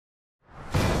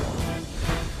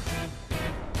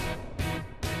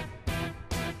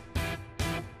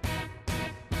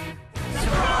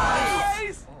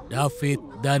David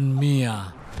dan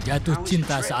Mia jatuh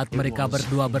cinta saat mereka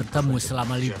berdua bertemu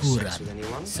selama liburan.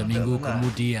 Seminggu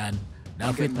kemudian,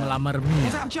 David melamar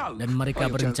Mia dan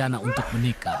mereka berencana untuk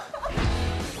menikah.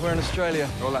 We're in Australia.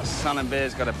 All that sun and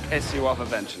beer's got to piss you off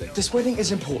eventually. This wedding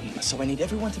is important, so I need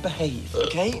everyone to behave,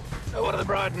 okay? What are the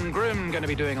bride and groom going to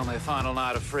be doing on their final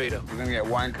night of freedom? We're going to get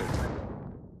wankered.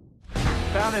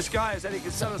 Found this guy who said he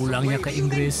could sell us some Pulangnya weed. ke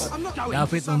Inggris,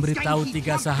 David memberitahu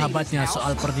 3 sahabatnya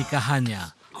soal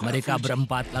pernikahannya. Mereka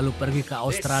berempat lalu pergi ke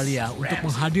Australia untuk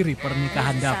menghadiri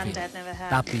pernikahan David.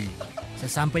 Tapi,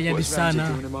 sesampainya di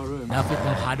sana, David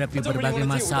menghadapi berbagai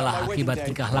masalah akibat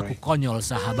tingkah laku konyol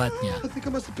sahabatnya.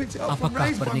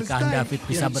 Apakah pernikahan David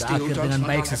bisa berakhir dengan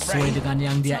baik sesuai dengan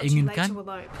yang dia inginkan?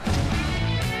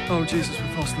 Oh, Jesus,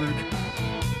 we've lost Luke.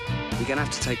 You're going to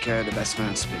have to take care of the best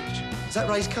man speech. Is that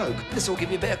Ray's Coke? This will give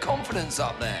you a bit of confidence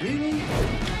up there. Really?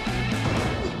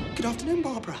 Good afternoon,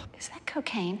 Barbara. Is that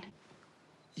cocaine?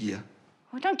 Yeah.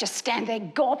 Well, don't just stand there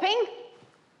gawping.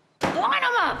 Line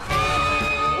them up!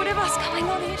 Whatever's going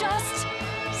on here, just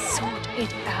sort it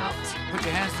out. Put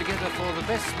your hands together for the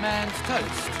best man's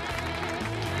toast.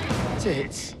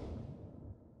 Tits.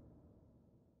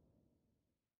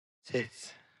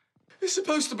 Tits. It's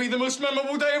supposed to be the most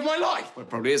memorable day of my life. Well, it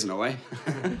probably isn't a way.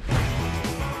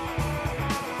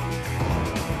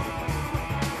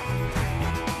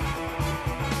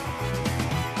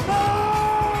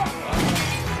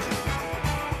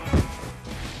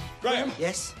 Graham?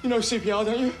 Yes? You know CPR,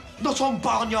 don't you? Not on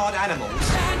barnyard animals.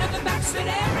 Stand at the back, split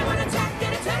everyone attack,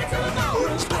 get it, turn it to a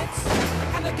ballroom splits.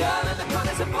 And the girl in the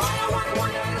corner's a boy, I wanna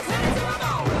wonder, and turn it to a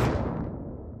ballroom.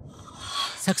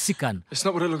 Saksikan It's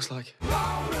not what it looks like.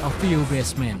 A Few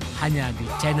Best Men hanya di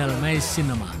channel My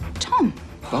Cinema. Tom,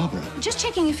 Barbara? just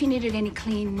checking if you needed any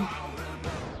clean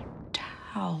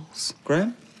towels.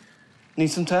 Graham? Need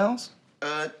some towels?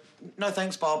 No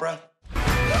thanks, Barbara.